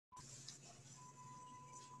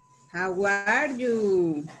How are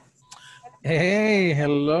you? Hey,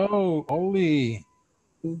 hello, Oli.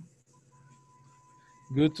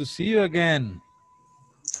 Good to see you again.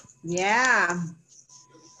 Yeah.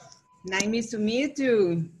 Nice to meet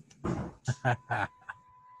you.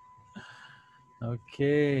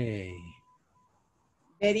 Okay.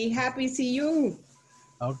 Very happy to see you.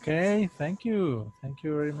 Okay, thank you. Thank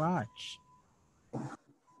you very much.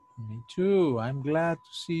 Me too. I'm glad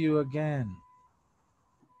to see you again.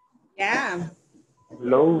 Yeah.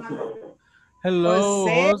 Hello. Hello,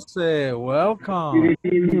 Jose, Jose. Welcome. Good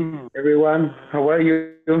evening, everyone. How are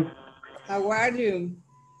you? how are you?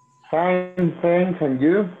 Fine, thanks. And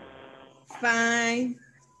you? Fine.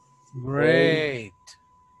 Great. Great.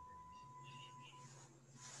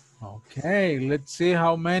 Okay, let's see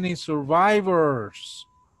how many survivors.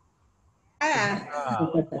 Ah,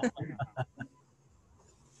 Ah,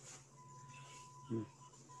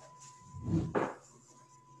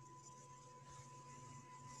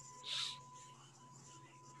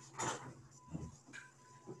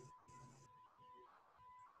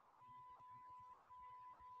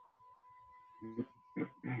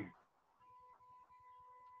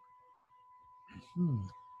 hmm.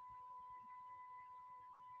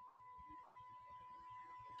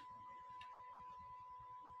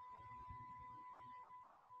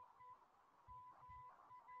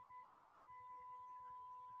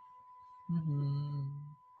 Mhm.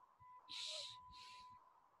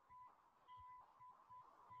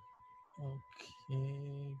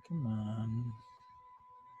 Okay, come on.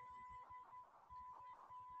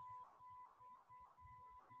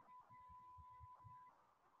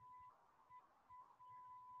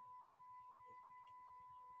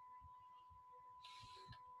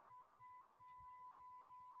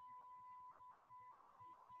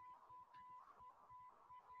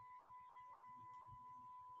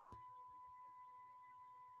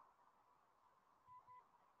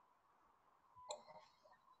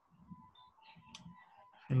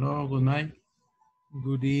 Hello, good night.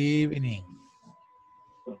 Good evening.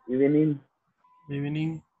 Good evening. Good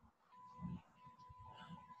evening.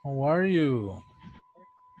 How are you?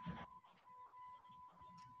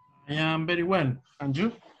 I am very well. And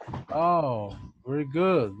you? Oh, very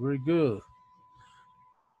good, very good.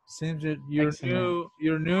 Seems that Excellent.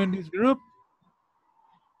 you're new in this group.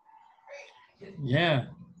 Yeah,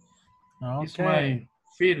 it's Okay. my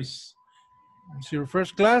first, It's your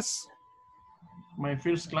first class?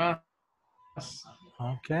 class.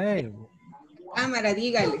 Okay. cámara,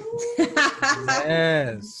 dígale.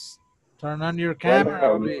 Yes. Turn on your camera,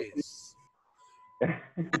 Welcome. please.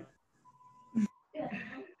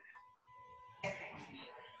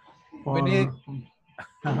 We need,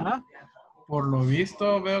 Por, ajá. por lo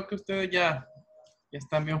visto, veo que ustedes ya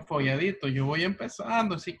están bien folladitos. Yo voy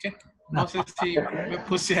empezando, así que no sé si me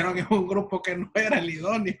pusieron en un grupo que no era el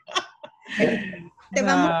idóneo. Te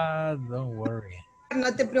vamos, Nah, don't worry.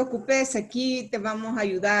 no te preocupes, aquí te vamos a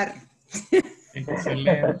ayudar.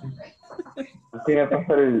 Excelente. Así me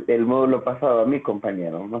pasó el módulo pasado a mi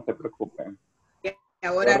compañero, no se preocupen. Y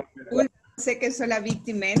ahora sé que soy la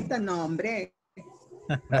victimenta, no, hombre.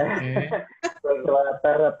 Okay. Pero se va a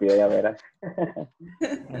adaptar rápido, ya verás.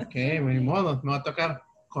 Ok, de modo, me va a tocar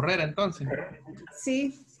correr entonces.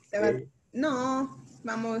 Sí, no,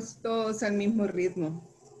 vamos todos al mismo ritmo.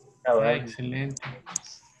 Ah, bueno. Excelente.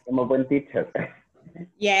 Como buen teacher.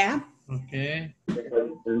 Yeah, Ok.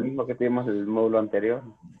 El mismo que tuvimos en el módulo anterior.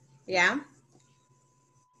 yeah.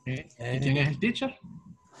 ¿Y quién es el teacher?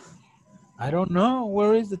 I don't know.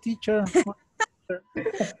 Where is the teacher?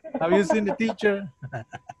 Have you seen the teacher?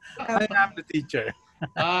 I am the teacher.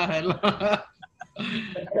 Ah, hello.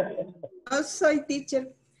 No soy teacher.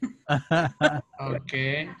 Ok.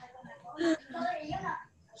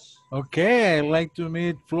 Okay, I'd like to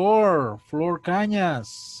meet Flor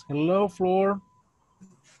Cañas. Hello, Flor.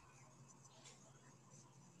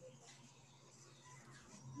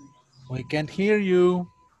 We can't hear you.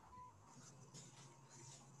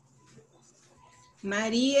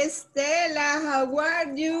 María Estela, how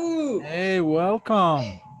are you? Hey,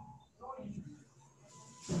 welcome.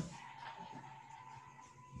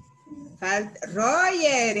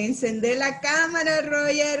 Roger, encende la cámara,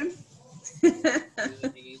 Roger.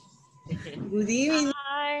 Good evening.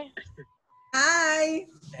 Hi. Hi.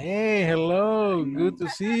 Hey, hello. Good to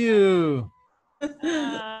see you.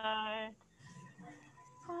 Hi.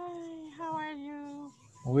 Hi. How are you?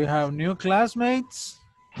 We have new classmates.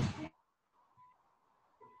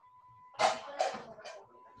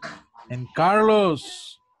 And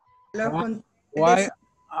Carlos, why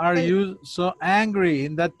are you so angry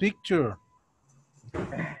in that picture?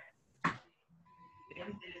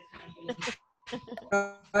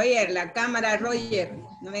 Roger, la cámara, Roger.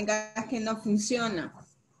 No vengas que no funciona.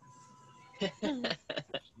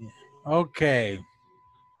 Okay.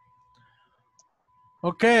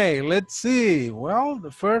 Okay, let's see. Well, the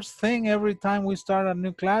first thing every time we start a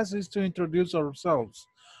new class is to introduce ourselves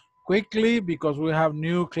quickly because we have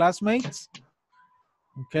new classmates.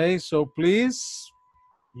 Okay, so please,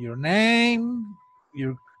 your name,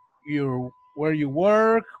 your where you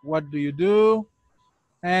work, what do you do,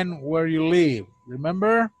 and where you live.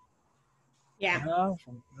 Remember? Yeah.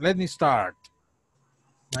 Let me start.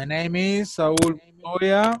 My name is Saul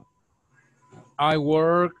Montoya. I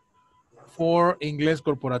work for Ingles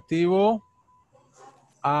Corporativo.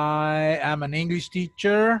 I am an English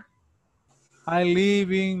teacher. I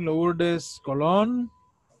live in Lourdes, Colón.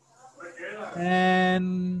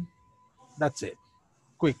 And that's it,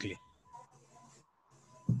 quickly.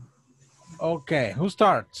 Okay, who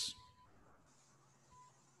starts?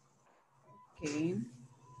 Okay.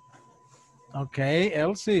 Okay,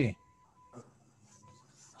 Elsie.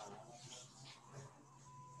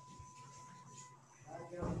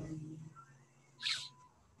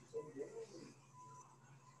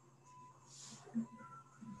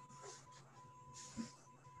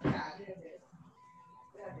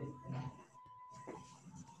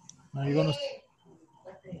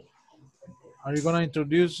 Are you gonna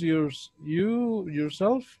introduce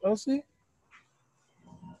yourself, Elsie?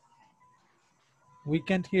 We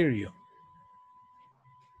can't hear you.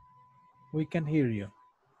 We can hear you.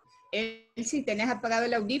 Si tenés apagado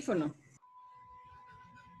el audífono.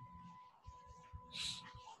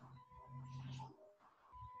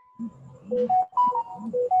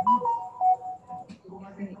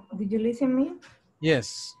 Did you listen me?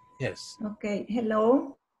 Yes, yes. Okay,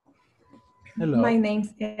 hello. Hello. My name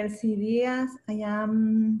is Elsie Diaz. I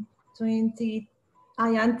am 32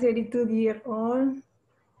 years old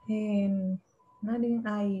and nothing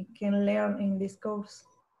I can learn in this course.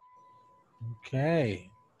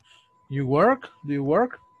 Okay. You work? Do you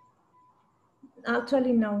work?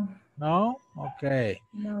 Actually, no. No? Okay.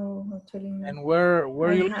 No, actually no. And where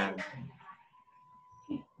you live?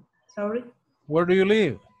 Sorry? Where do you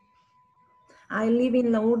live? I live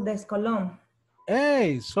in Lourdes, Colón.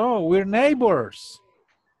 Hey, so we're neighbors.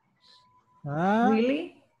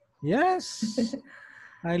 Really? Yes.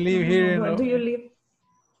 I live here Where do you live?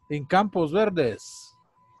 in Campos Verdes.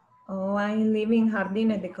 Oh, I live in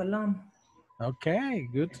Jardines de Colón. Okay,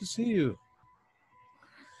 good to see you.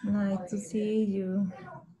 Nice to see you.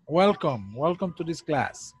 Welcome, welcome to this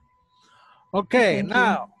class. Okay, Thank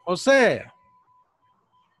now, you. Jose.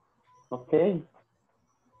 Okay.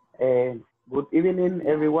 Good evening,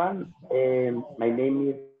 everyone. My name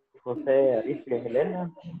is Jose Aristides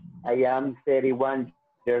Helena. I am 31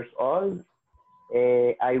 years old.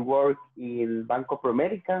 I work in Banco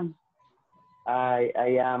Promérica.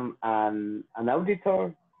 I am an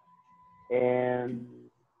auditor, and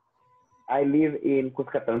I live in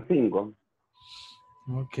Cuscatancingo.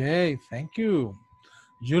 Okay, thank you.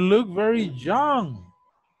 You look very young.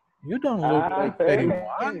 You don't look like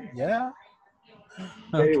 31, yeah?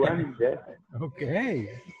 31, okay.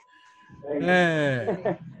 yeah.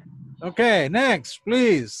 Okay. Okay, next,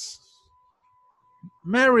 please.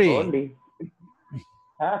 Mary. Only.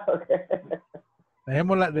 Okay.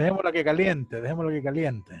 Dejémosla que caliente,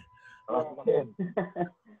 Okay.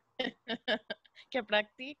 Que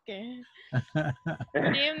practique.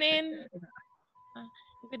 Good evening.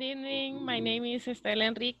 Good evening. My name is Estela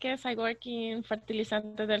Enriquez. I work in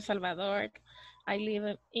Fertilizantes del Salvador. I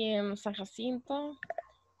live in San Jacinto.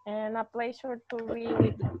 And a pleasure to be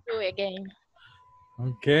with you again.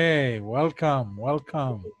 Okay, welcome,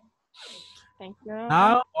 welcome. Thank you.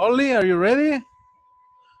 Now, Oli, are you ready?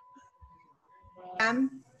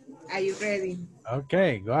 Are you ready?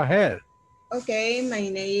 Okay, go ahead. Okay, my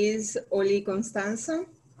name is Oli Constanza.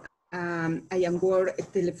 I am work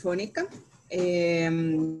Telefónica.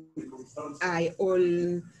 I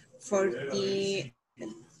all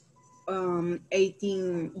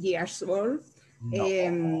 18 years old.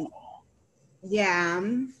 No. Yeah.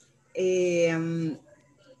 I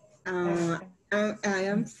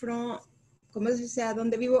am from, ¿cómo se dice a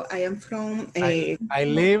dónde vivo? I am from... I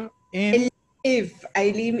live in...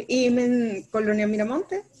 I live in Colonia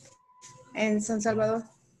Miramonte, en San Salvador.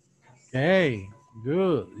 Okay,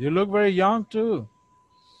 good. You look very young too.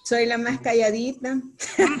 Soy la más calladita.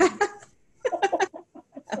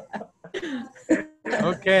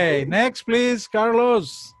 Okay, next please,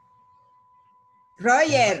 Carlos.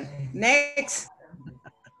 Roger, next.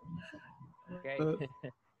 Okay.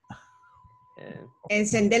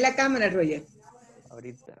 Encende la cámara, Roger.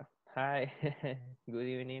 Ahorita. Hi, good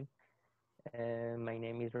evening. My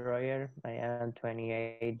name is Roger. employer. I am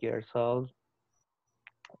 28 years old.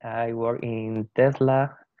 I work in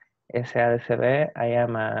Tesla, SADCB. I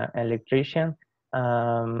am an electrician.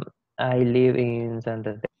 I live in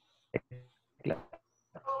Santa Tecla.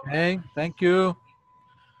 Okay, thank you.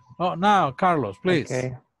 Oh, now, Carlos, please.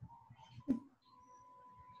 Okay.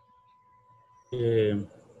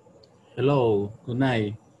 Hello, good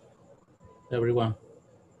night, everyone.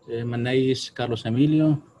 My name is Carlos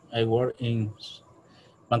Emilio. I work in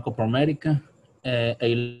Bank of America.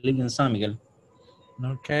 I live in San Miguel.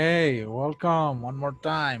 Okay, welcome one more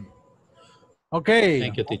time. Okay.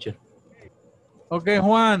 Thank you, teacher. Okay,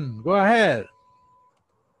 Juan, go ahead.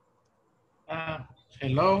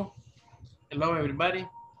 Hello. Hello, everybody.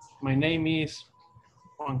 My name is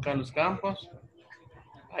Juan Carlos Campos.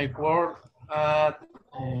 I work at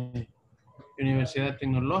Universidad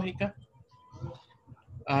Tecnológica.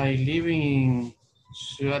 I live in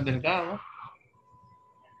Ciudad Delgado.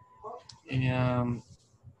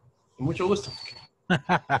 Mucho gusto.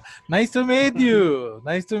 Nice to meet you.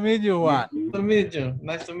 Nice to meet you, Juan. Nice to meet you.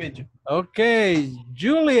 Nice to meet you. Okay,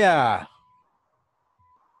 Julia.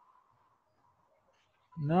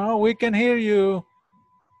 No, we can hear you.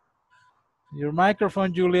 Your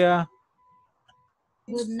microphone, Julia.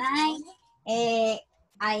 Good night. I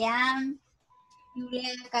am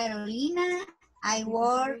Julia Carolina. I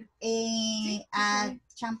work at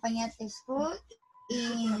Champagnat School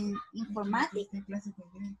in informatics.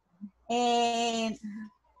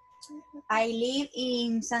 I live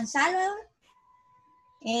in San Salvador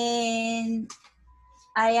and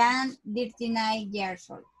I am 39 years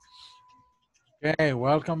old. Okay,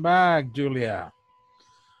 welcome back, Julia.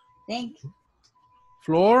 Thank you.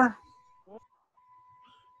 Floor?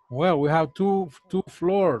 Well, we have two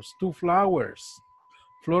floors, two flowers.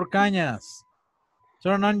 Flor Cañas.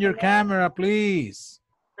 Turn on your camera, please.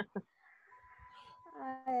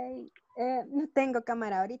 No tengo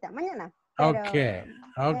cámara ahorita, mañana. Okay,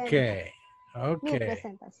 okay, Mi okay.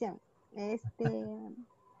 presentación.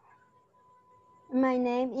 My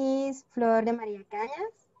name is Flor de María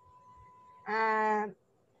Cañas.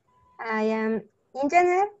 I am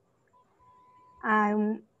engineer.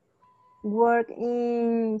 I work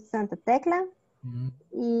in Santa Tecla.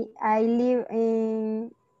 Y I live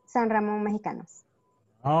in San Ramón, Mexicanos.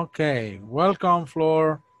 Okay, welcome,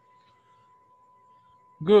 Flor.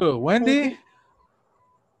 Good. Wendy?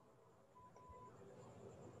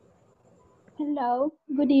 Hello,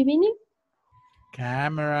 good evening.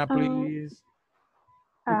 Camera, please.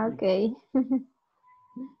 Okay.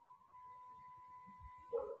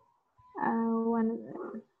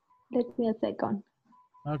 Let me a second.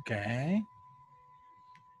 Okay.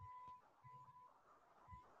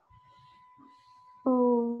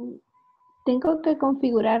 Tengo que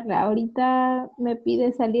configurarla. Ahorita me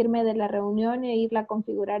pide salirme de la reunión e irla a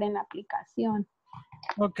configurar en la aplicación.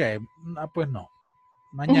 Okay, pues no.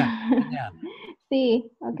 Mañana.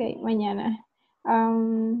 Sí, okay, mañana.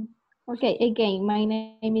 Okay, again, my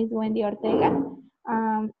name is Wendy Ortega.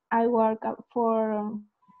 I work for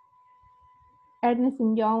Ernest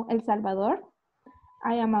 & Young, El Salvador.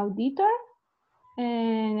 I am auditor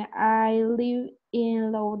and I live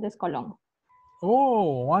in Lourdes, Colón.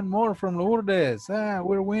 Oh, one more from Lourdes.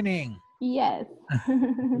 We're winning. Yes.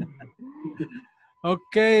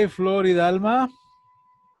 Okay, Florida Alma.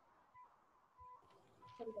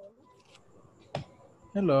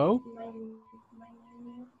 Hello.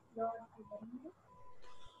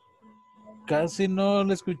 Casi no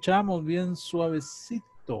le escuchamos, bien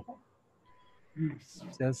suavecito.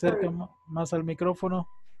 Se acerca más al micrófono.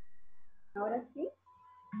 Ahora sí.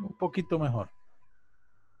 Un poquito mejor.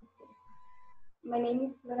 My name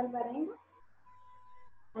is Flor Alvarenga.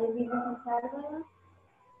 I live in San Salvador.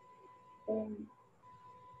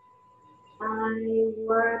 I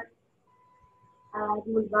work at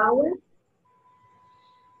Mulbauer.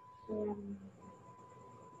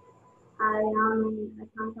 I am a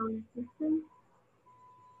accountant assistant.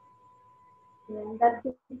 And that's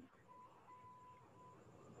it.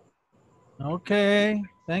 Okay,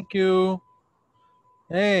 thank you.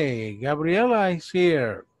 Hey, Gabriela is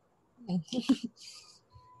here.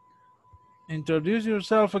 Introduce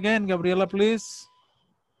yourself again, Gabriela, please.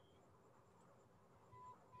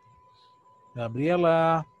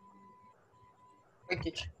 Gabriela.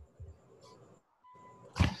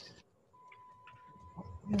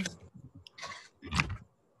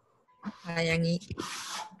 I am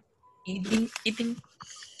eating.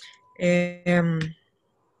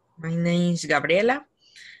 My name is Gabriela.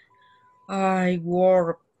 I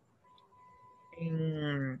work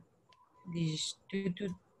in the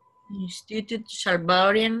Institute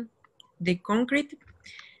Salvadoreño de Concrete.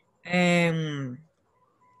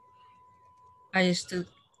 I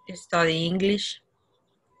study English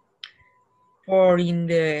for in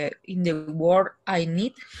the word I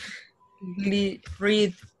need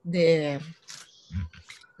read the,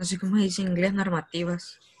 no sé cómo se dice en inglés,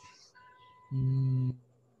 normativas.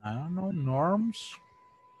 I don't know, norms?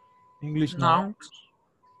 English No. norms?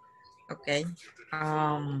 Okay.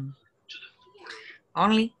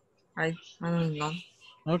 Only I don't know.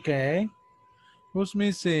 Okay. Who's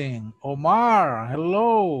missing? Omar,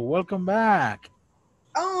 hello, welcome back.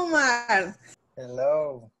 Omar.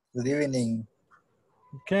 Hello, good evening.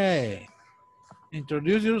 Okay.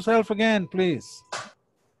 Introduce yourself again, please.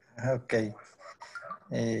 Okay.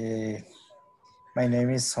 My name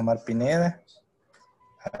is Omar Pineda.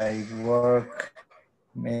 I work,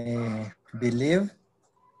 believe,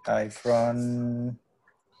 I from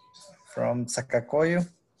Sacacoyo.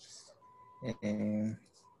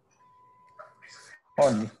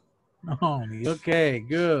 Only. Only, okay,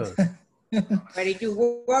 good. Where did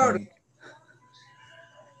you work?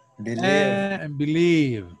 Believe.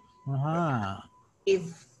 Believe.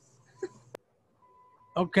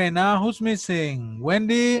 Okay, now who's missing?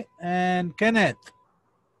 Wendy and Kenneth.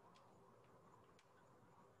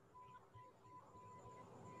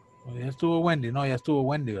 Oh, ya estuvo Wendy, no, ya estuvo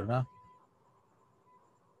Wendy, ¿verdad?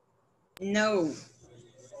 No.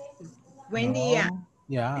 Wendy. No.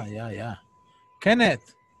 Yeah.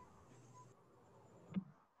 Kenneth.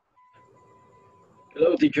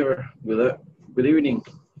 Hello, teacher. Good evening.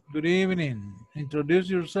 Good evening. Introduce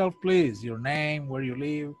yourself, please. Your name, where you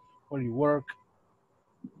live, where you work.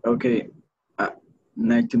 Okay.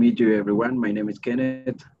 Nice to meet you, everyone. My name is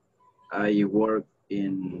Kenneth. I work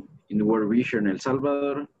in the World Region, El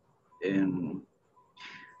Salvador, and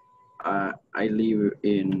I live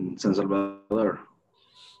in San Salvador.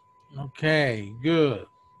 Okay, good.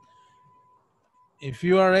 If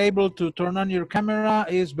you are able to turn on your camera,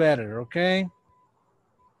 it's better, okay?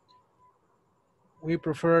 We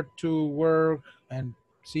prefer to work and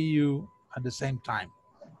see you at the same time.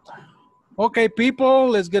 Okay, people,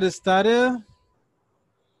 let's get started.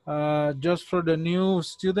 Just for the new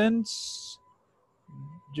students,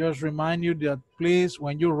 just remind you that please,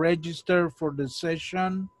 when you register for the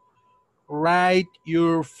session, write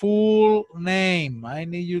your full name. I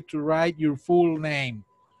need you to write your full name.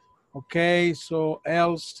 Okay, so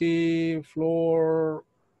Elsie, Flor,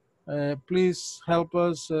 please help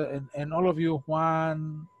us, and all of you,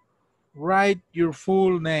 Juan, write your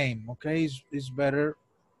full name, okay? It's better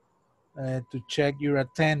to check your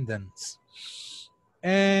attendance.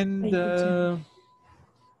 And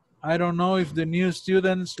I don't know if the new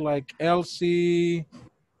students like Elsie,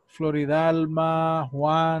 Floridalma,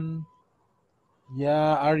 Juan,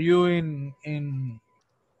 yeah, are you in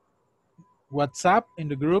WhatsApp in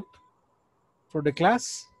the group for the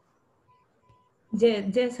class?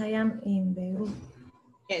 Yes, I am in the group.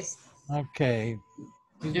 Yes. Okay.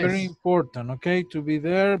 It's Yes. very important, okay, to be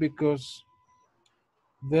there because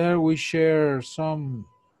there we share some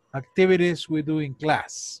activities we do in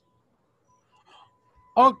class.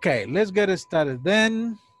 Okay, let's get started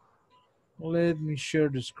then. Let me share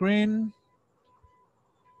the screen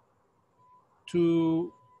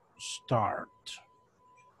to start.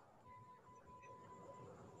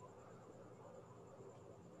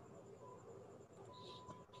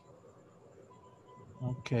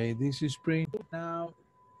 Okay, this is printed now.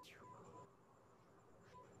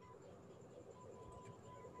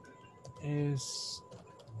 Is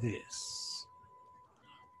this.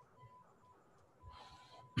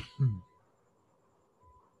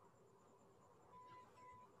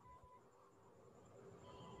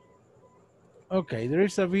 Okay, there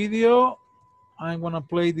is a video. I'm gonna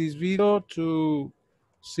play this video to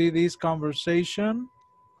see this conversation.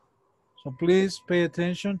 So please pay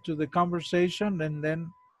attention to the conversation, and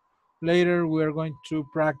then later we are going to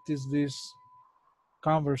practice this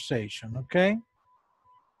conversation, okay?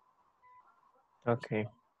 Okay.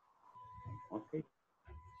 Okay.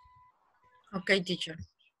 Okay, teacher.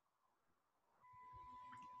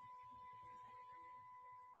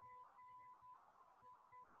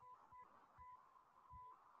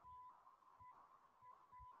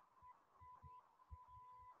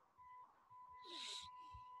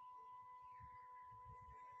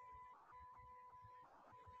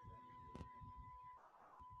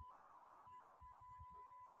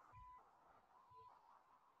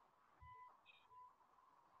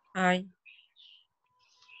 Hi.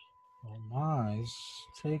 Oh my, it's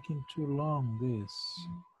taking too long, this.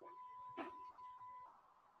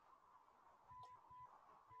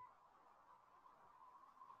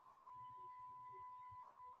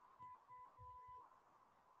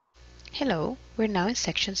 Hello, we're now in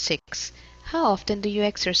section 6. How often do you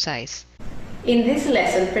exercise? In this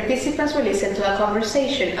lesson, participants will listen to a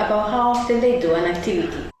conversation about how often they do an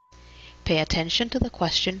activity. Pay attention to the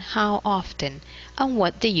question how often and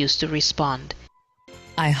what they use to respond.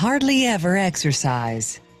 I hardly ever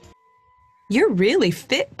exercise. You're really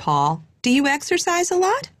fit, Paul. Do you exercise a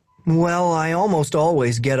lot? Well, I almost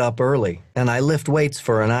always get up early, and I lift weights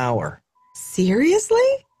for an hour.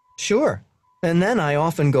 Seriously? Sure. And then I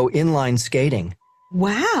often go inline skating.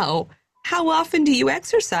 Wow. How often do you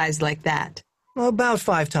exercise like that? About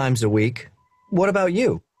 5 times a week. What about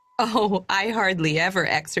you? Oh, I hardly ever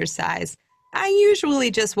exercise. I usually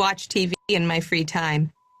just watch TV in my free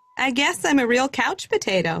time. I guess I'm a real couch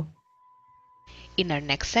potato. In our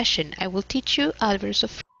next session, I will teach you adverbs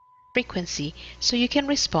of frequency so you can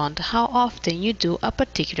respond how often you do a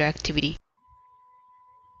particular activity.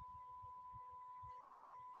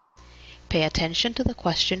 Pay attention to the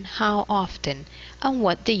question how often and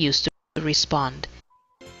what they use to respond.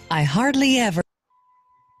 I hardly ever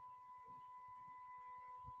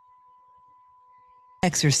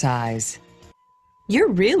exercise. You're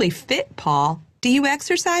really fit, Paul. Do you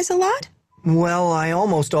exercise a lot? Well, I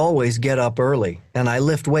almost always get up early, and I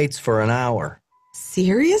lift weights for an hour.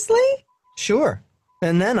 Seriously? Sure.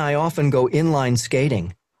 And then I often go inline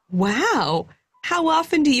skating. Wow. How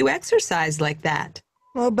often do you exercise like that?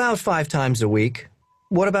 About 5 times a week.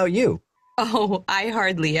 What about you? Oh, I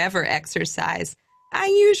hardly ever exercise. I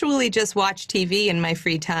usually just watch TV in my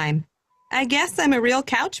free time. I guess I'm a real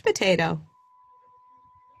couch potato.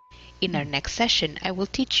 In our next session, I will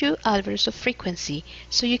teach you adverbs of frequency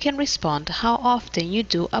so you can respond how often you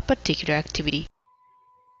do a particular activity.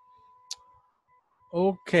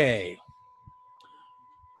 Okay.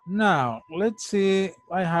 Now, let's see.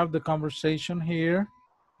 I have the conversation here.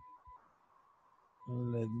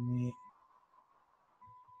 Let me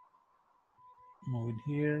move it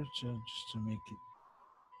here just to make it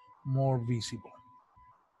more visible.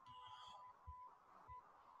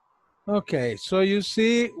 Okay, so you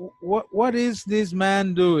see, what is this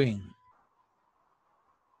man doing?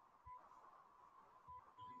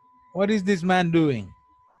 What is this man doing?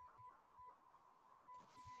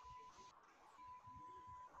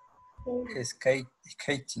 Skating.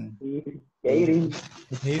 Skating.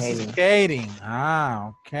 He's skating. Ah,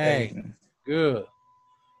 okay. Skating. Good.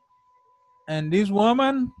 And this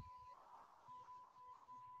woman?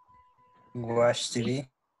 Watch TV.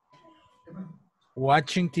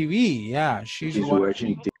 Watching TV. Yeah, she's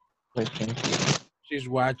watching TV. She's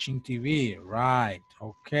watching TV. Right.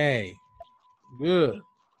 Okay. Good.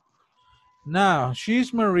 Now,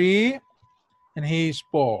 she's Marie and he's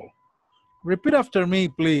Paul. Repeat after me,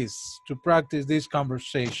 please, to practice this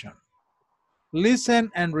conversation.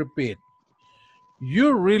 Listen and repeat.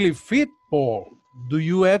 You're really fit, Paul. Do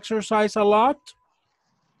you exercise a lot?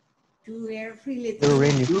 You're really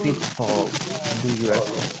fit, Paul. Do you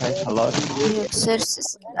exercise a lot? You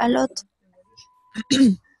exercise a lot.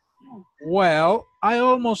 Well, I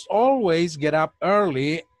almost always get up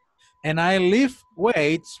early and I lift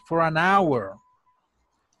weights for an hour.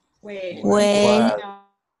 Well,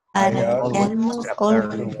 I almost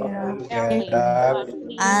always Get up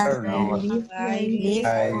early.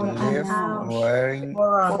 I live wearing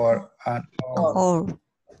for an hour.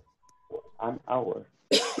 An hour.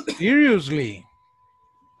 Seriously?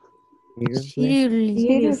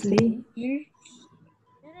 Seriously.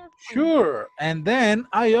 Sure. And then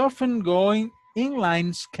I often go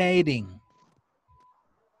inline skating.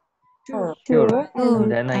 Sure.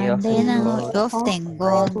 And then I often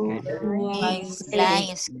go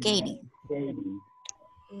line skating.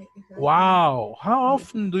 Wow. How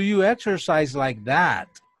often do you exercise like that?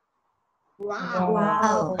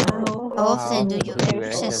 Wow. How often do you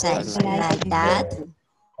exercise like that?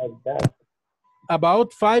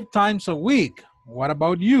 About 5 times a week. What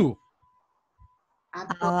about you?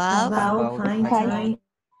 About 5 times.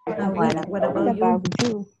 What about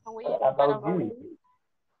you?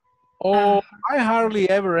 Oh, I hardly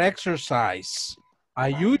ever exercise. I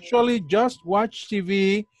usually just watch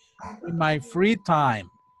TV in my free time.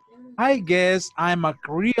 I guess I'm a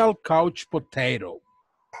real couch potato.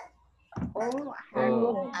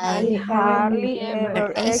 I hardly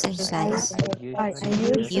ever exercise. I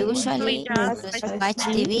usually just watch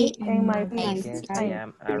TV in my free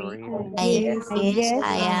time. I guess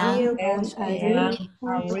I am a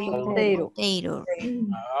real potato.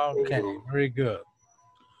 Okay, very good.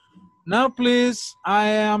 Now, please, I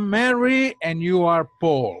am Mary and you are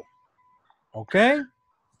Paul. Okay?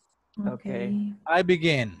 Okay. I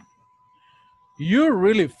begin. You're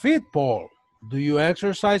really fit, Paul. Do you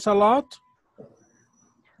exercise a lot?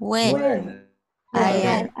 Well,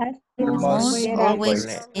 I Almost always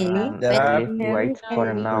Get I up lift weights for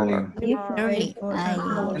an hour. early. I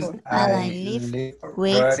lift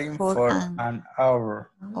weights waiting for for an an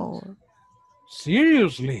hour. hour.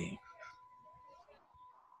 Seriously?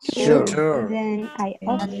 Sure. Then I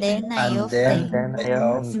And then I And And often then I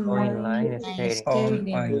often go inline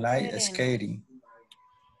skating. online skating.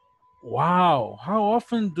 Wow, how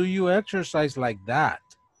often do you exercise like that?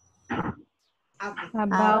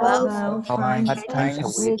 about About Five 5 times a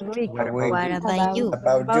times week. a What week. about what about you?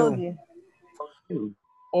 About you?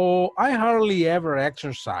 Oh, I hardly ever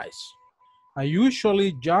exercise. I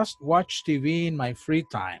usually just watch TV in my free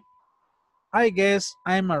time. I guess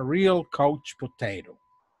I'm a real couch potato.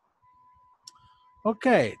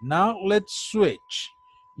 Okay, now let's switch.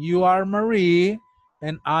 You are Marie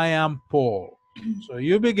and I am Paul. So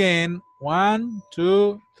you begin. 1,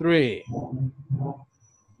 2, 3.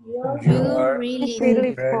 You are Really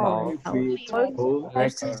really Paul? Paul. You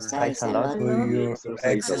exercise a lot? Do you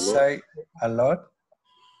exercise a lot?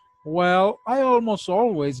 Well, I almost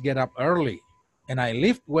always get up early and I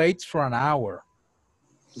lift weights for an hour.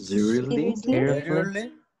 Seriously?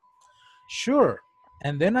 Seriously? Sure,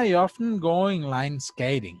 and then I often go inline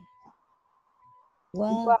skating.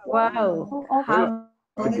 Wow. Wow. How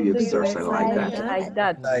How do you do you exercise like exercise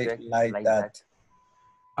that? like that? Like that.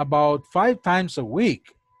 About 5 times a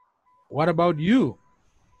week. What about you?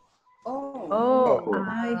 Oh,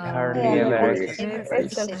 I I hardly ever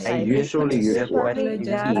exercise. I Usually usually just just watch Usually TV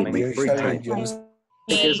just in I my free usually time. just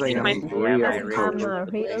I guess I In my am real I'm coach. a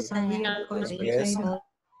real Yes, I am couch yes, potato.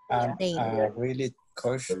 and potato. a really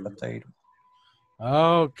couch potato.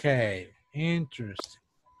 Okay, interesting.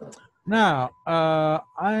 Now,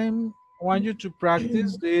 I want you to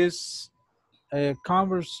practice this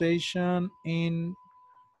conversation in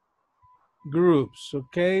groups,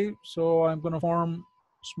 okay? So I'm gonna form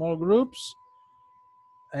small groups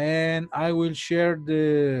and I will share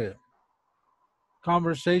the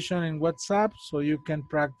conversation in WhatsApp so you can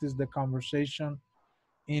practice the conversation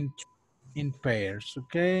in pairs,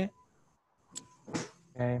 okay?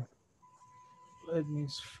 Okay. Let me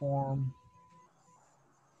form.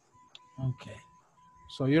 Okay.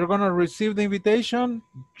 So you're gonna receive the invitation,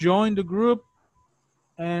 join the group,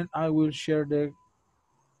 and I will share the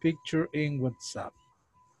picture in WhatsApp.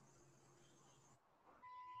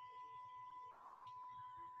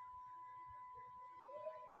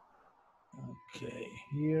 Okay,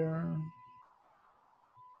 here.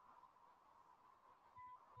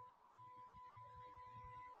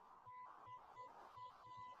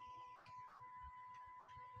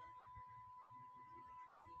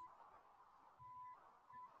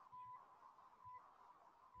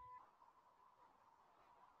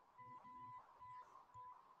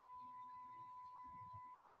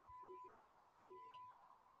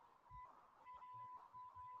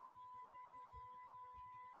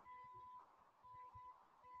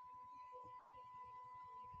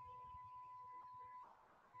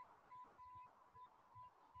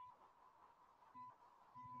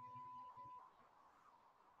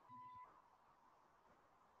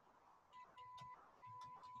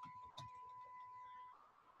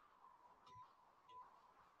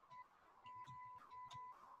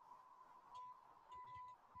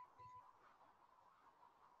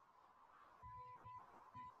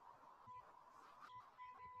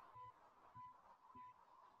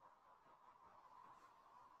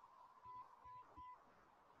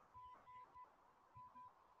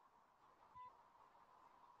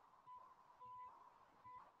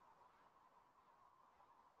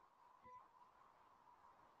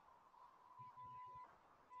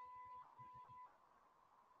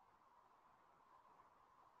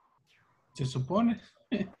 Se supone.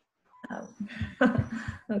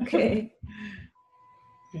 Okay.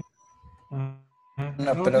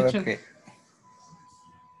 No, pero veo que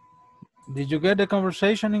Did you get the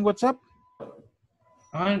conversation in WhatsApp?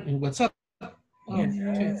 In WhatsApp.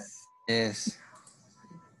 Okay. yes.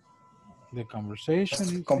 The conversation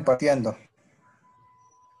is Compartiendo.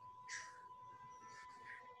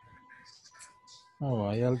 Oh,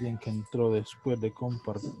 hay alguien que entró después de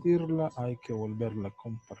compartirla. Hay que volverla a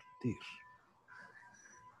compartir.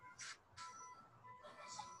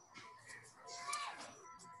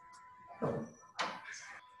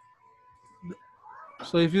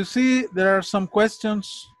 So if you see, there are some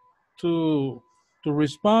questions to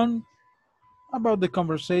respond about the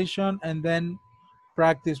conversation and then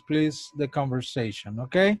practice, please, the conversation,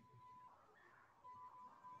 okay?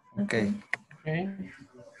 Okay. Okay.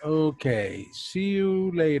 Okay, see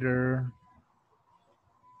you later.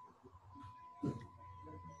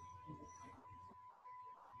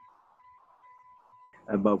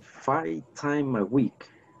 About 5 times a week.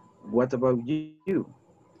 What about you?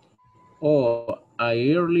 Oh, I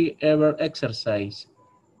rarely ever exercise.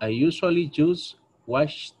 I usually just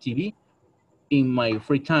watch TV in my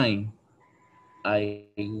free time. I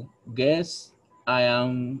guess I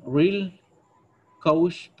am real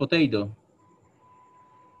couch potato.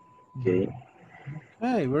 Okay.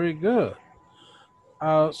 Okay, very good.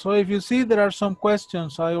 So if you see there are some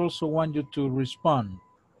questions, I also want you to respond.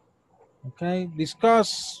 Okay,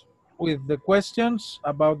 discuss with the questions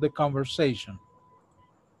about the conversation.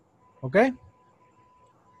 Okay?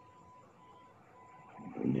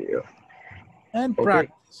 Yeah. And Okay.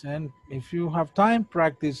 practice. And if you have time,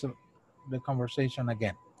 practice the conversation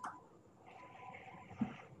again.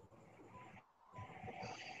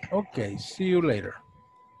 Okay, see you later.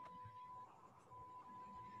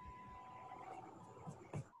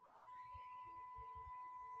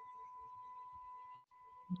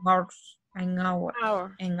 Hours, an hour,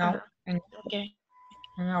 Hour. an hour, Okay.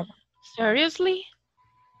 an hour. Seriously?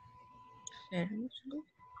 Seriously?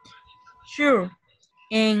 Sure.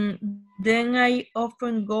 And then I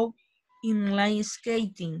often go inline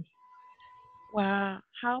skating. Wow.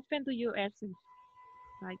 How often do you exercise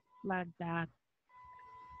like that?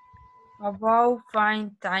 About 5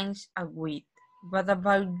 times a week. What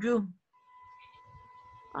about you?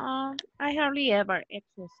 I hardly ever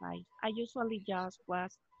exercise. I usually just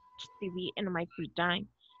watch TV in my free time.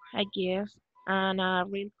 I guess I'm a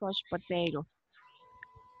real couch potato.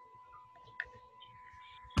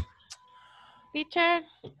 Teacher,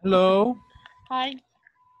 Hello. hi.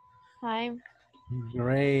 Hi.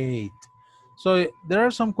 Great. So there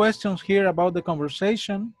are some questions here about the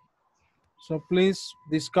conversation. So please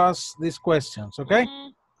discuss these questions, okay?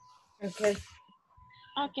 Okay.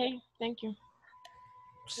 Okay, thank you.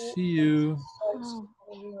 See you.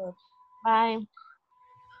 Oh, bye.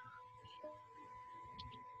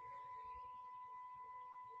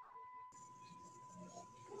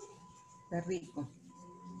 Está rico.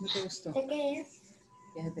 ¿No te gustó? ¿De qué es?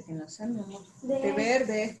 Fíjate que no sé, mi amor. De- De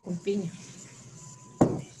verde con piña.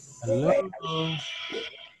 Hello.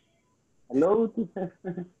 Hello, teacher.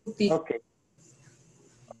 Sí. Okay.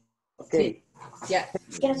 Okay. Ya.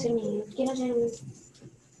 Quiero hacer mi... Quiero hacer mi...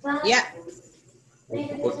 Ya. ¿Me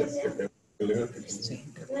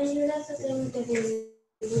ayudas a hacer un teléfono,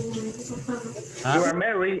 por favor? You are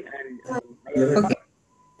married and Okay.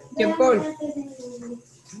 Jean Paul.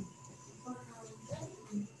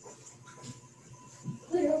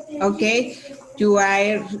 Okay. You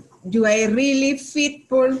are really fit,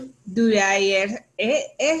 Paul. Do I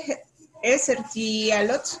exercise a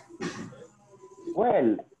lot?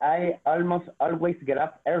 well, I almost always get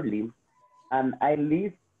up early and I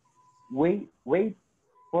leave wait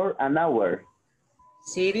for an hour.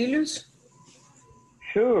 Serious?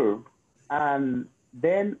 Sure. And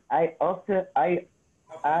then I often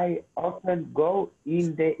go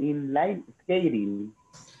in the inline skating.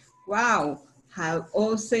 Wow. How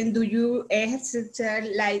often do you exercise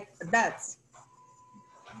like that?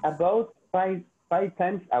 About five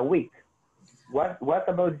times a week. What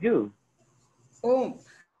about you? Oh,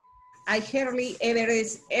 I hardly ever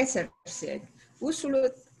exercise.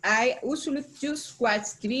 I usually just watch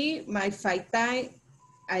TV my free time.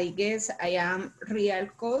 I guess I am real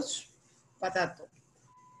coach potato.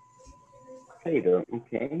 Potato,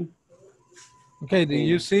 okay. Okay, do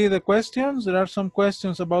you see the questions? There are some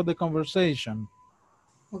questions about the conversation.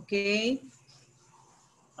 Okay.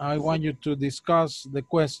 I want you to discuss the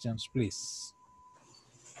questions, please.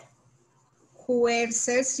 Who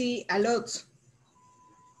exercises a lot?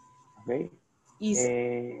 Okay. Is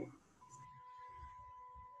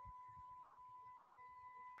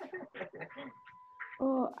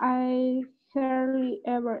Oh, I hardly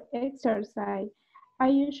ever exercise. I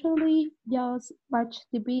usually just watch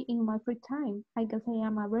TV in my free time. I guess I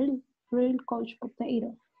am a real couch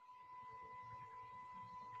potato.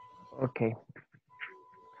 Okay.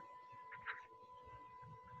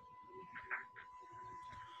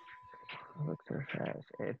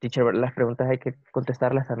 Teacher, las preguntas hay que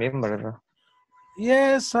contestarlas también, ¿verdad?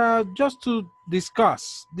 Yes, just to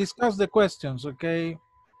discuss the questions, okay?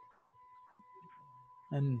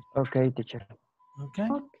 And okay, teacher. Okay.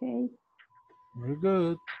 Okay. Very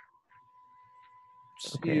good.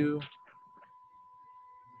 See you.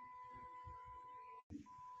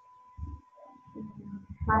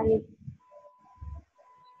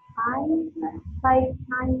 Five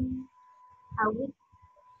times a week.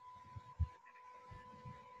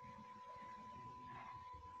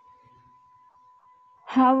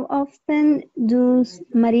 How often does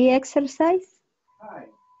Maria exercise?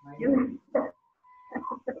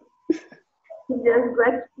 Just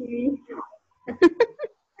watch TV.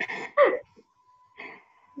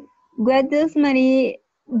 What does Marie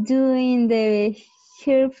do in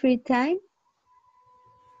her free time?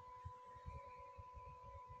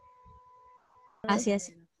 Así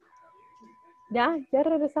es. Ya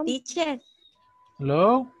regresamos. Teacher,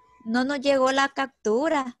 Hello, no nos llegó la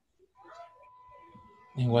captura.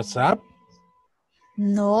 in WhatsApp.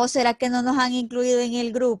 No, ¿será que no nos han incluido en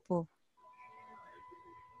el grupo?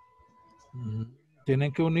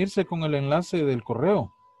 Tienen que unirse con el enlace del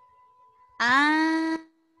correo. Ah.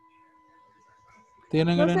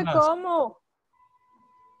 Tienen No el sé enlace. cómo.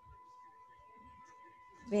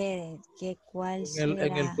 Ver, ¿cuál En será?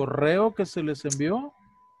 el correo que se les envió.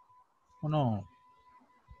 ¿O no?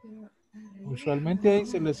 Usualmente ahí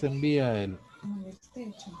se les envía el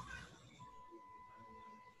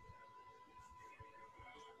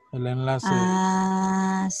enlace.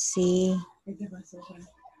 Ah, sí.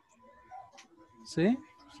 Sí,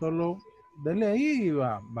 solo dele ahí y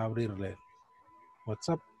va a abrirle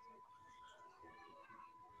WhatsApp.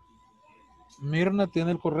 Mirna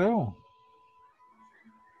tiene el correo.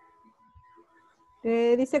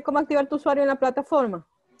 Dice cómo activar tu usuario en la plataforma.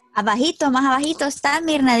 Abajito, más abajito está,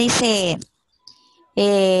 Mirna, dice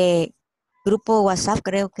grupo WhatsApp,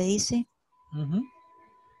 creo que dice.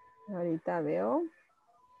 Ahorita veo.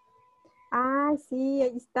 Ah, sí,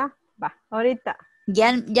 ahí está. Va, ahorita.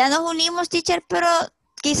 Ya nos unimos, teacher, pero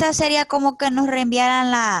quizás sería como que nos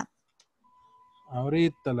reenviaran la...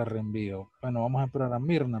 Ahorita la reenvío. Bueno, vamos a esperar a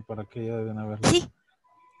Mirna para que ella de una vez. Sí.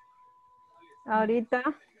 Ahorita.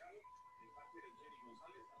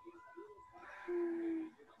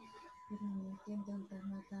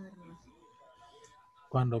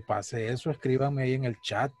 Cuando pase eso, escríbanme ahí en el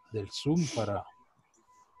chat del Zoom para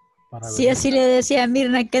Sí, ver. así le decía a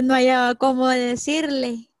Mirna que no haya cómo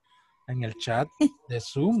decirle. En el chat de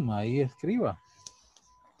Zoom, ahí escriba.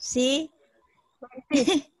 Sí.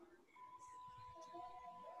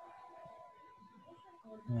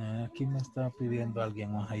 Aquí me está pidiendo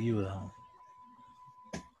alguien más ayuda.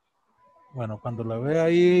 Bueno, cuando la vea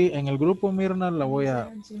ahí en el grupo, Mirna, la voy a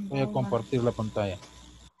compartir la pantalla.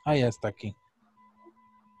 Ah, ya está aquí.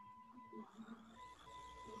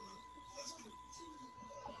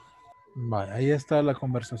 Vale, ahí está la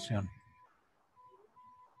conversación.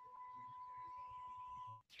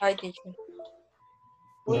 Ay, teacher.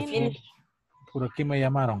 Por aquí me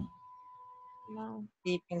llamaron. No.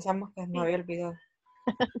 Y pensamos que me había olvidado.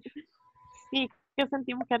 Sí, que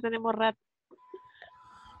sentimos que tenemos rato.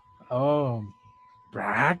 Oh,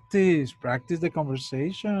 practice the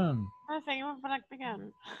conversation. Seguimos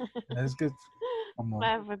practicando. Es que como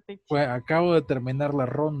Pues, acabo de terminar la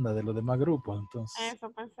ronda de los demás grupos, entonces.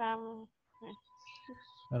 eso pensamos. Sí.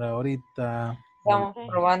 Pero ahorita. Estamos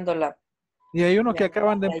probando la. Y hay unos que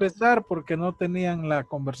acaban de empezar porque no tenían la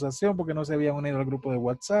conversación, porque no se habían unido al grupo de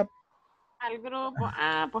WhatsApp. Al grupo.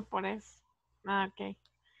 Pues por eso. Ok.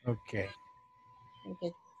 Ok.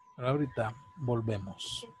 Pero ahorita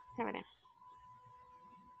volvemos. Se verá.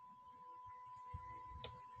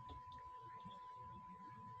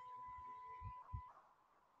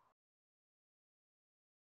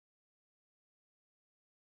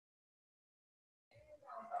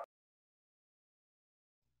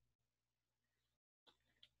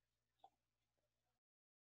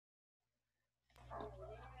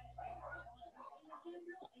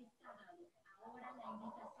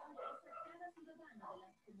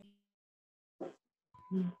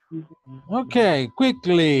 Okay,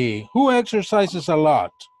 quickly. Who exercises a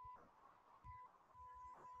lot?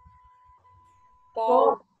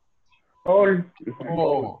 Paul.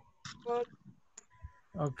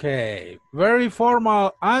 Okay, very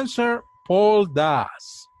formal answer. Paul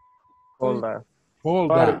does. Paul does. Paul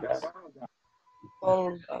does.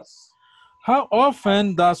 Paul does. How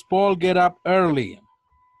often does Paul get up early?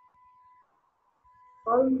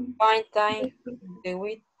 5 times the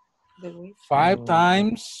week. 5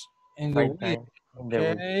 times in the 5 week. times in the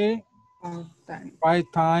week. Okay.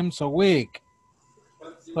 5 times a week.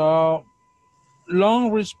 So,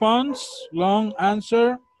 long response, long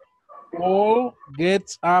answer. Paul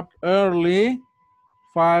gets up early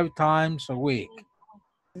 5 times a week.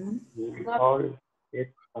 Paul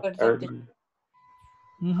gets up early.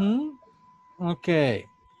 Okay.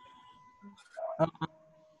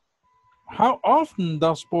 How often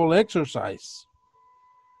does Paul exercise?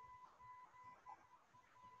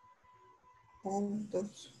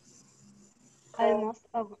 Almost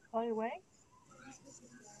always.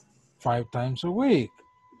 5 times a week.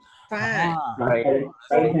 5.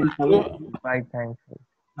 5 times.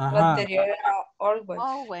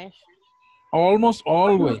 Always. Almost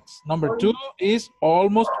always. Number 2 is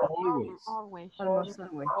almost always. Always. Almost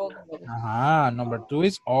always. Number 2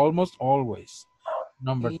 is almost always.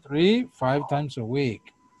 Number 3, 5 times a week.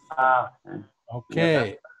 Okay.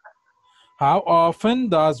 Okay. How often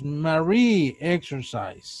does Marie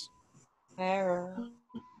exercise? Never.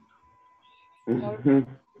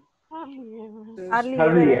 Hardly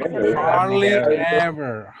Hardly ever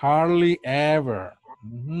ever. exercise. Hardly ever.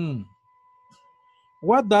 Mhm.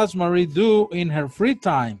 What does Marie do in her free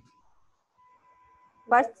time?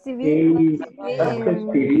 Watch TV. He watches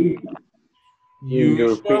TV in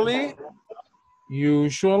your free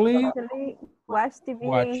Usually Actually, watch TV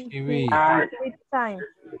watch in TV. his free time.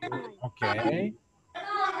 Okay.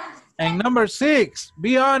 And number 6,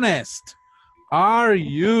 be honest. Are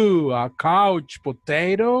you a couch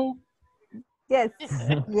potato? Yes.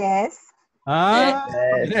 Yes. Ah,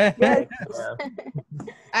 Yes. Yes.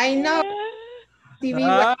 I know TV.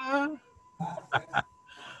 ah.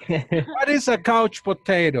 What is a couch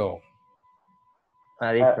potato?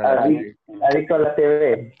 Adicto a la TV. Adicto a la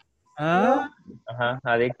TV. Ah, Ajá,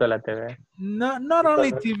 adicto a la TV. not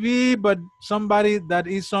only TV, but somebody that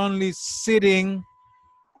is only sitting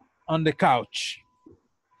on the couch.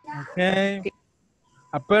 Okay.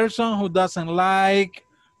 A person who doesn't like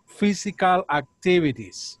physical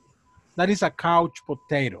activities. That is a couch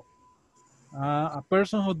potato. A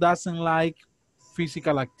person who doesn't like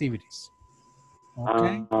physical activities.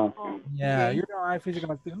 Okay. Yeah, Okay. you don't like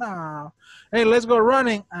physical activity. No. Hey, let's go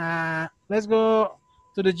running. Let's go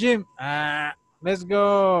to the gym. Let's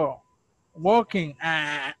go walking.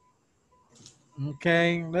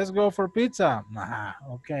 Okay. Let's go for pizza.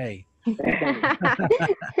 Okay.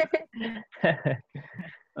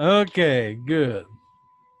 Okay, good.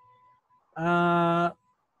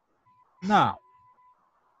 Now,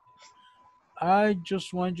 I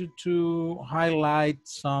just want you to highlight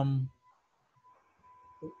some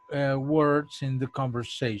words in the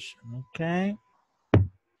conversation, okay?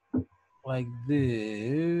 Like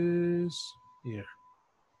this here.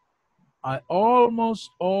 I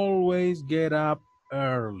almost always get up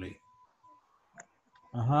early.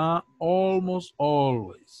 Almost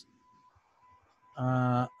always.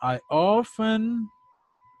 I often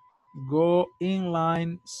go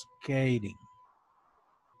inline skating.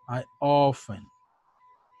 I often.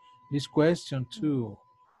 This question too.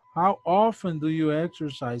 How often do you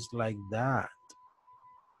exercise like that?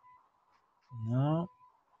 No.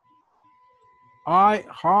 I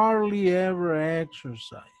hardly ever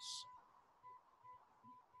exercise.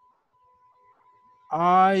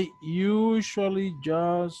 I usually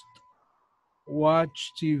just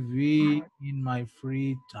watch TV in my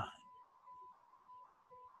free time.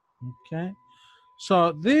 Okay.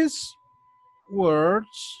 So these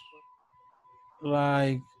words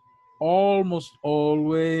like almost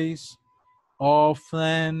always,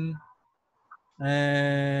 often,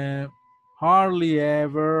 hardly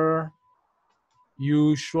ever,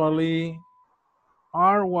 usually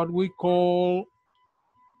are what we call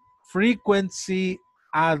frequency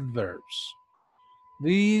adverbs.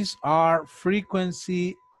 These are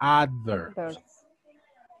frequency adverbs.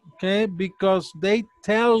 Okay, because they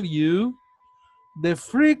tell you the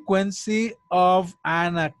frequency of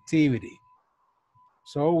an activity.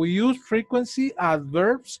 So we use frequency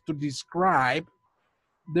adverbs to describe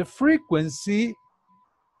the frequency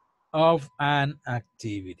of an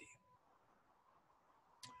activity.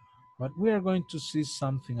 But we are going to see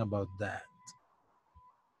something about that.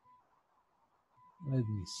 Let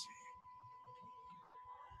me see.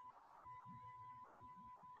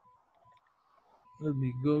 Let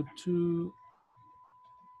me go to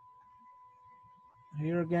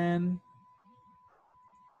here again.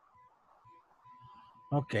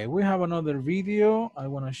 Okay, we have another video I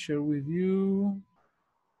want to share with you.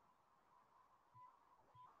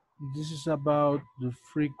 This is about the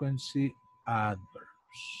frequency adverbs.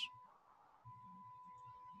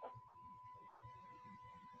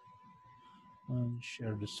 And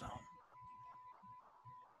share the sound.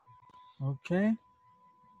 Okay.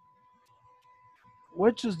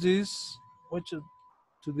 Watch this. Watch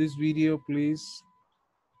to this video, please.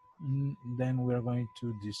 And then we are going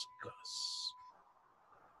to discuss.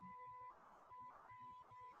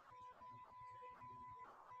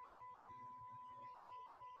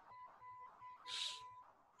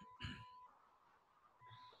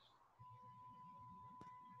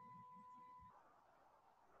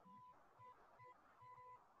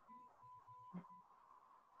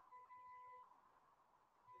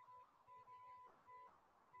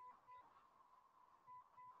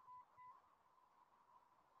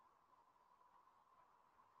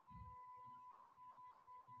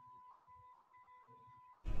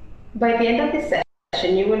 By the end of this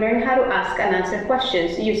session, you will learn how to ask and answer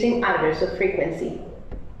questions using adverbs of frequency.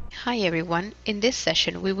 Hi everyone. In this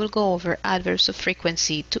session we will go over adverbs of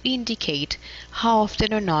frequency to indicate how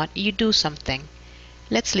often or not you do something.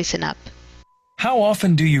 Let's listen up. How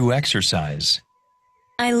often do you exercise?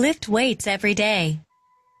 I lift weights every day.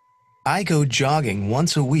 I go jogging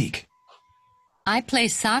once a week. I play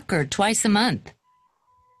soccer twice a month.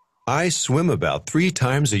 I swim about 3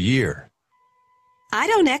 times a year. I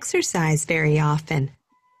don't exercise very often.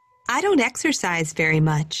 I don't exercise very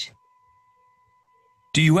much.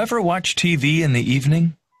 Do you ever watch TV in the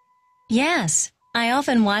evening? Yes, I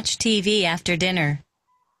often watch TV after dinner.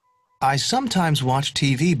 I sometimes watch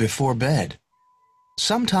TV before bed.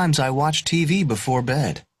 Sometimes I watch TV before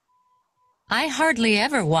bed. I hardly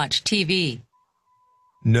ever watch TV.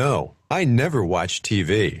 No, I never watch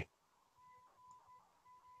TV.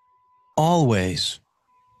 Always.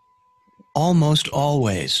 Almost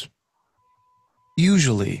always.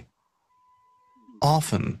 Usually.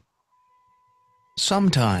 Often.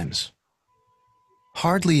 Sometimes.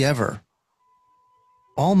 Hardly ever.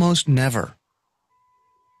 Almost never.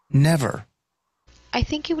 Never. I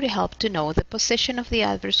think it would help to know the position of the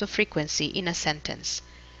adverbs of frequency in a sentence.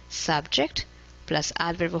 Subject plus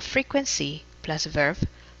adverb of frequency plus verb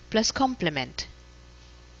plus complement.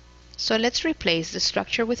 So let's replace the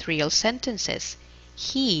structure with real sentences.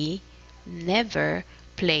 He never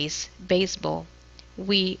plays baseball.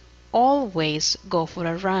 We always go for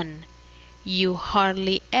a run. You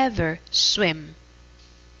hardly ever swim.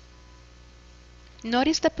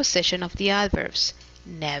 Notice the position of the adverbs.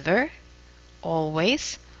 Never,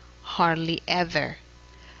 always, hardly ever.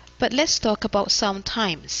 But let's talk about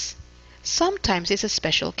sometimes. Sometimes is a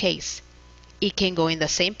special case. It can go in the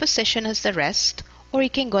same position as the rest, or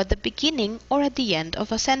it can go at the beginning or at the end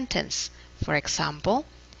of a sentence. For example,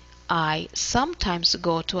 I sometimes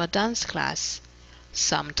go to a dance class.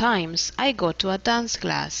 Sometimes I go to a dance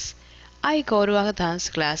class. I go to a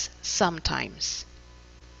dance class sometimes.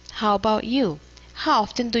 How about you? How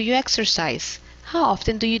often do you exercise? How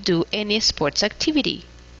often do you do any sports activity?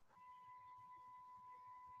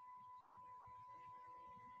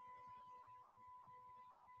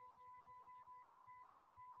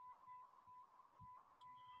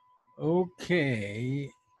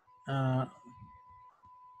 Okay.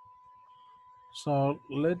 So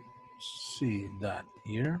let's see that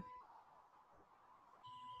here.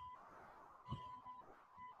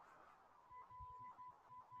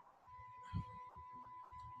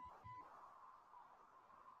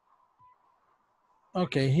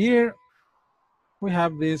 Okay, here we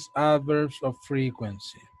have these adverbs of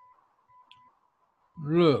frequency.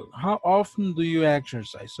 Look, how often do you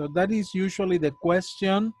exercise? So that is usually the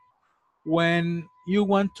question when you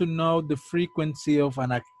want to know the frequency of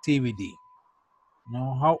an activity. You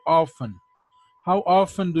know, how often? How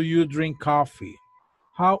often do you drink coffee?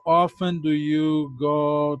 How often do you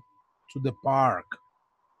go to the park?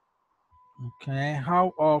 Okay,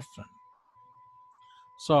 how often?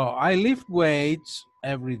 So I lift weights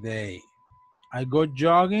every day. I go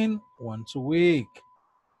jogging once a week.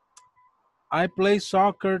 I play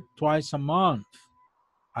soccer twice a month.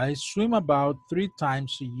 I swim about 3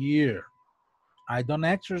 times a year. I don't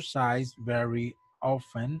exercise very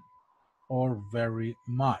often or very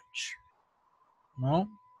much. No?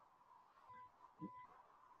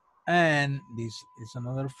 And this is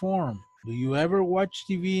another form. Do you ever watch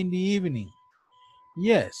TV in the evening?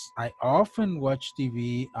 Yes, I often watch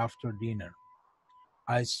TV after dinner.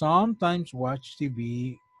 I sometimes watch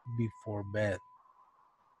TV before bed.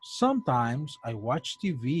 Sometimes I watch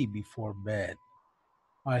TV before bed.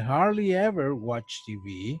 I hardly ever watch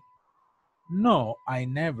TV. No, I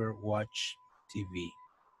never watch TV.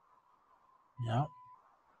 Yeah.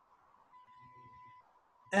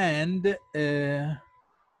 And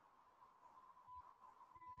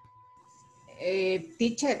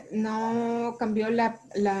Teacher, no cambió el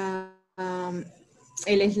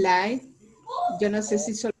slide. Yo no sé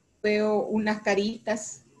si solo veo unas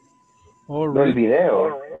caritas. Del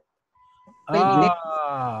video.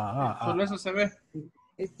 Solo eso se ve.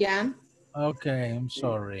 Ya. Okay, I'm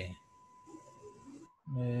sorry.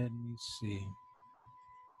 Let me see.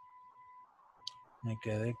 Me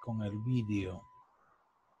quedé con el video.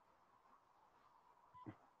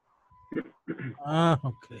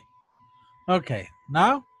 Okay. Okay,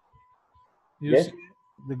 now? You Yes. see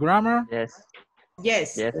the grammar? Yes.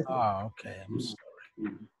 Yes. Yes. Oh, okay, I'm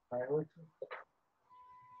sorry.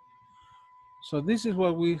 So this is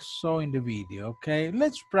what we saw in the video, okay?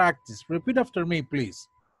 Let's practice. Repeat after me, please.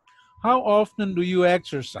 How often do you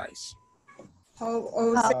exercise? How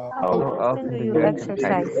often do you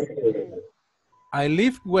exercise? I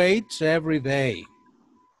lift weights every day.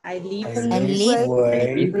 I lift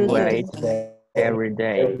weights every day. Every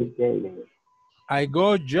day. I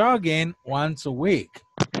go jogging once a week.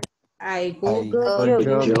 I go Go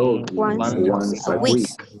jogging once a week.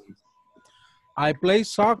 I play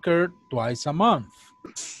soccer twice a month.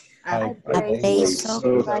 I play play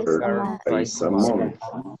soccer twice a month.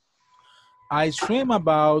 I swim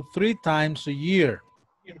about 3 times a year.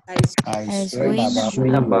 I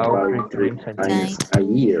swim About 3 3 times a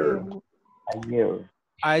year. times a year.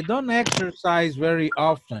 I don't exercise very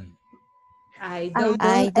often. I I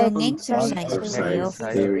don't Don't exercise very exercise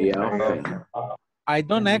often. very often. I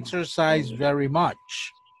don't exercise very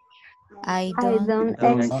much. I I don't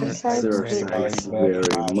don't exercise very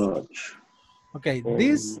much. Okay,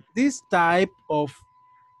 this type of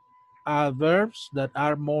adverbs that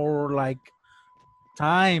are more like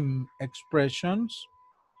time expressions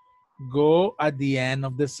go at the end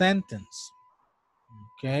of the sentence.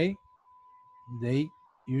 Okay, they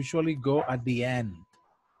usually go at the end.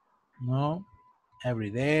 No, every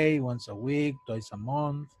day, once a week, twice a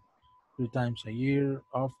month, 3 times a year,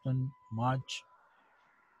 often, much,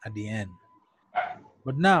 at the end.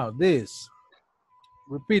 But now this,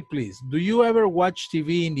 repeat please. Do you ever watch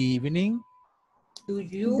TV in the evening? Do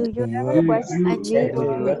Do you? you ever watch TV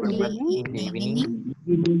TV in the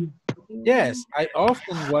evening? Yes, I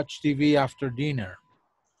often watch TV after dinner.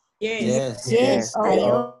 Yes. Yes, I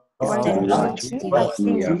often watch TV after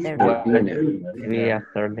dinner. TV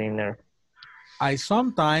after dinner. I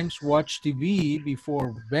sometimes watch TV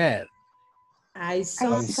before bed. I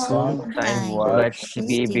Sometimes Watch watch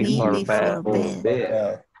TV TV before bed. before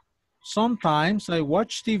bed. Sometimes I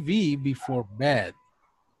watch TV before bed.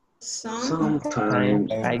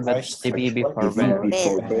 Sometimes I watch TV before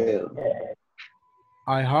before bed. bed.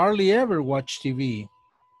 I hardly ever watch TV.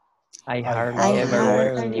 I I hardly ever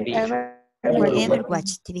watch TV. hardly ever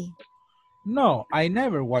watch TV. No, I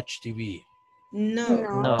never watch TV.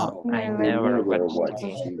 No. No, I never watch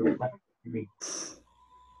TV.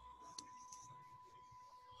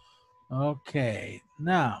 Okay,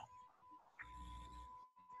 now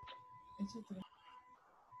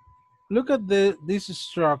look at this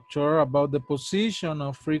structure about the position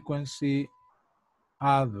of frequency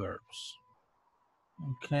adverbs.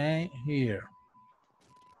 Okay, here.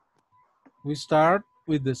 We start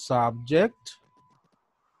with the subject,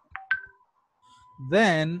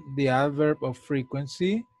 then the adverb of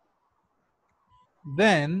frequency,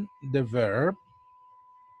 then the verb,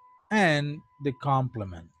 and the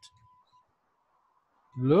complement.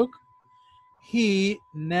 Look, he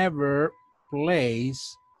never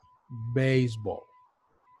plays baseball.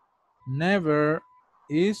 Never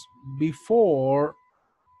is before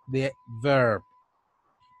the verb.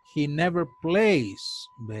 He never plays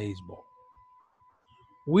baseball.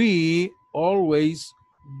 We always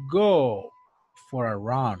go for a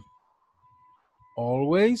run.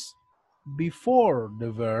 Always before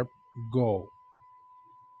the verb go.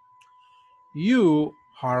 You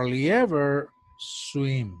hardly ever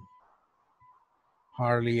swim.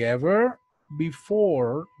 Hardly ever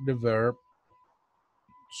before the verb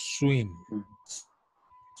swim.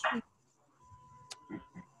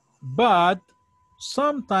 But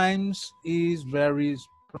sometimes is very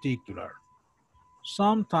particular.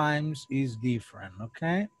 Sometimes is different,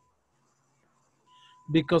 okay?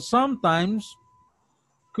 Because sometimes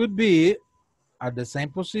could be at the same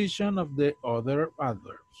position of the other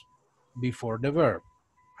adverbs before the verb.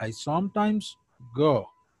 I sometimes go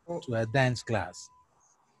to a dance class.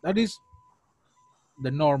 That is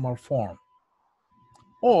the normal form.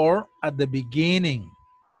 Or at the beginning.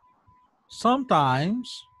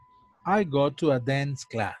 Sometimes I go to a dance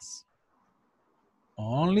class.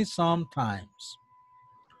 Only sometimes.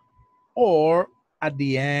 Or at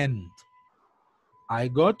the end. I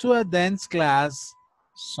go to a dance class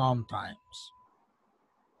sometimes.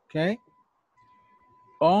 Okay?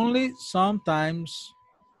 Only sometimes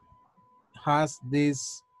has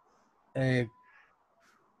these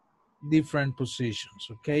different positions.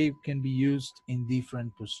 Okay? It can be used in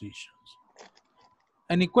different positions.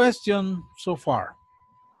 Any question so far?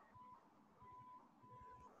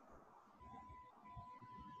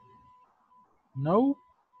 No?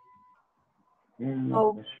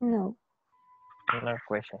 No. No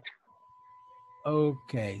question.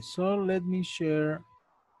 Okay, so let me share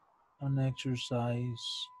an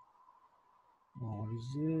exercise. What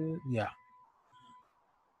is it? Yeah.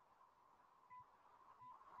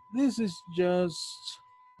 This is just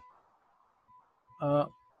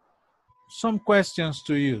some questions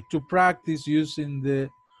to you to practice using the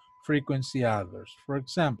frequency adverbs. For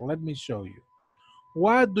example, let me show you.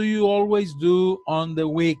 What do you always do on the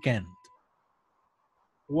weekend?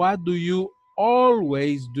 What do you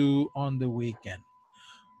always do on the weekend?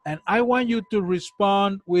 And I want you to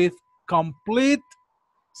respond with complete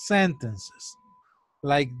sentences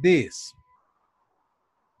like this.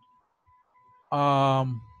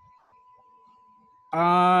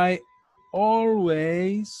 I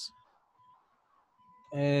always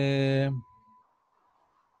I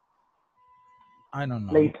don't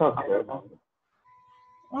know. Play soccer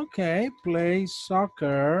Okay, play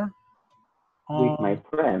soccer with my on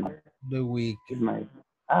friend. the weekend.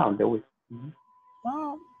 On the week.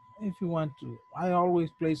 Well, if you want to. I always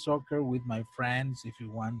play soccer with my friends if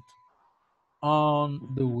you want on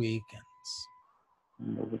the weekends.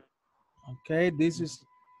 Okay, this is,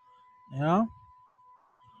 yeah.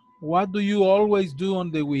 What do you always do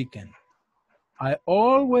on the weekend? I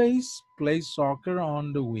always play soccer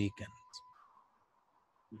on the weekend.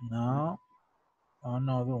 No,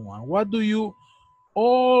 another one. What do you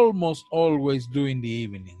almost always do in the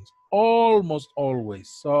evenings? Almost always.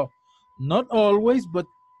 So not always, but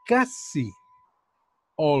casi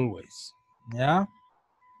always. Yeah.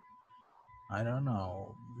 I don't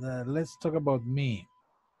know. Let's talk about me.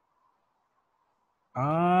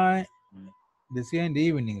 I decía in the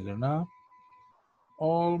evenings, ¿no?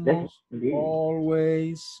 Almost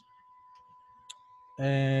always.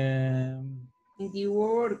 In the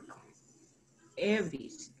work,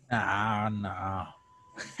 everything. No.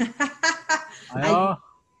 I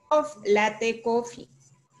love latte coffee.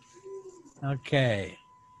 Okay.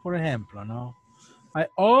 Por ejemplo, ¿no? I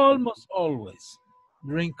almost always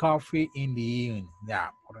drink coffee in the evening. Yeah,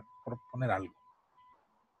 por poner algo.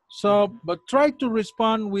 So, but try to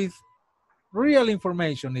respond with real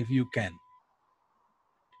information if you can.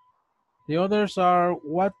 The others are,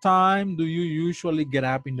 what time do you usually get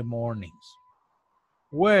up in the mornings?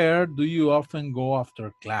 Where do you often go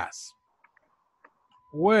after class?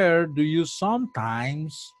 Where do you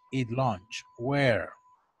sometimes eat lunch? Where?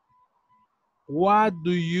 What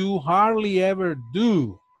do you hardly ever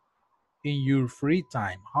do in your free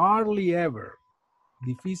time? Hardly ever.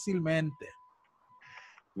 Difícilmente.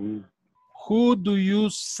 Who do you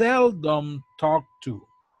seldom talk to?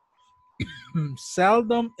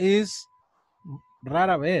 Seldom is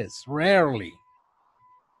rara vez, rarely.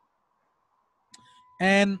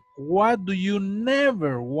 And what do you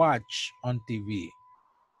never watch on TV?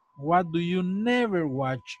 What do you never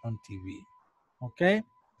watch on TV? Okay.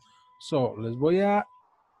 So, les voy a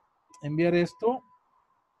enviar esto,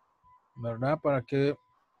 ¿verdad? Para que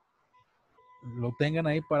lo tengan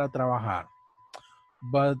ahí para trabajar.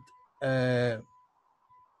 But,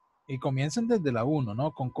 y comiencen desde la 1,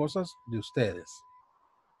 ¿no? Con cosas de ustedes,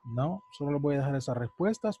 ¿no? Solo les voy a dejar esas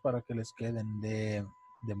respuestas para que les queden de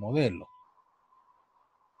modelo.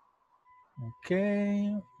 Ok.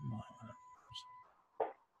 Let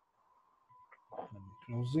me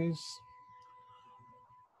close this.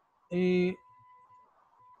 Y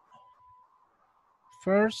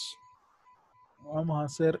first, vamos a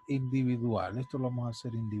hacer individual. Esto lo vamos a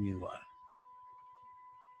hacer individual.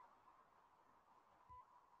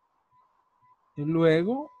 Y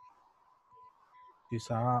luego,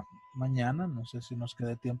 quizá mañana, no sé si nos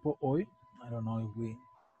quede tiempo hoy. I don't know if we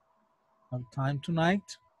have time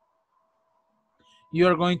tonight. You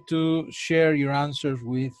are going to share your answers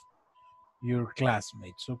with your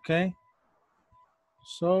classmates, okay?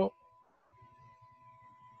 So,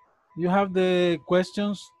 you have the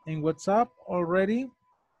questions in WhatsApp already,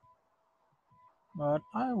 but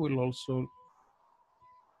I will also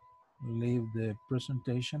leave the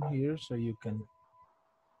presentation here so you can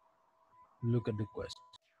look at the questions.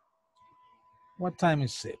 What time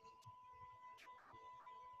is it?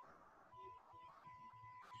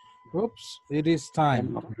 Oops, it is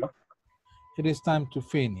time. It is time to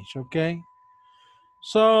finish, okay?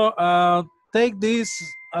 So take this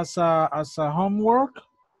as a homework,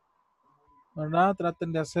 ¿verdad?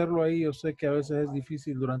 Traten de hacerlo ahí. Yo sé que a veces es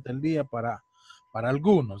difícil durante el día para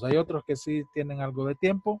algunos. Hay otros que sí tienen algo de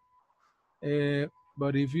tiempo.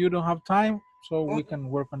 But if you don't have time, so we can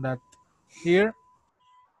work on that here.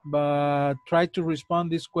 But try to respond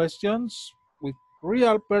these questions with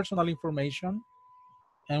real personal information,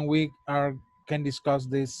 and we can discuss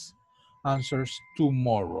these answers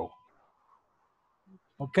tomorrow.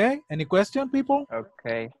 Okay, any question, people?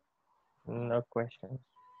 Okay, no questions.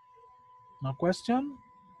 No question?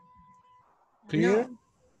 Clear?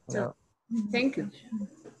 No. Thank you.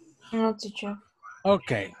 No, teacher.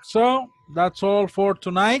 Okay, so that's all for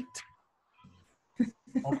tonight.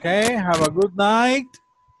 Okay, have a good night.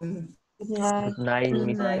 Good night. Good night,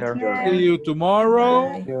 Mr. See you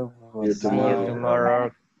tomorrow. See you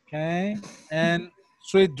tomorrow. Okay, and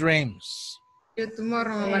sweet dreams. See you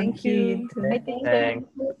tomorrow. Thank you. Thanks.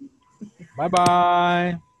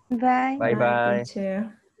 Bye-bye. Bye. Bye-bye.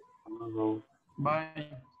 Teacher.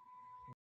 Bye.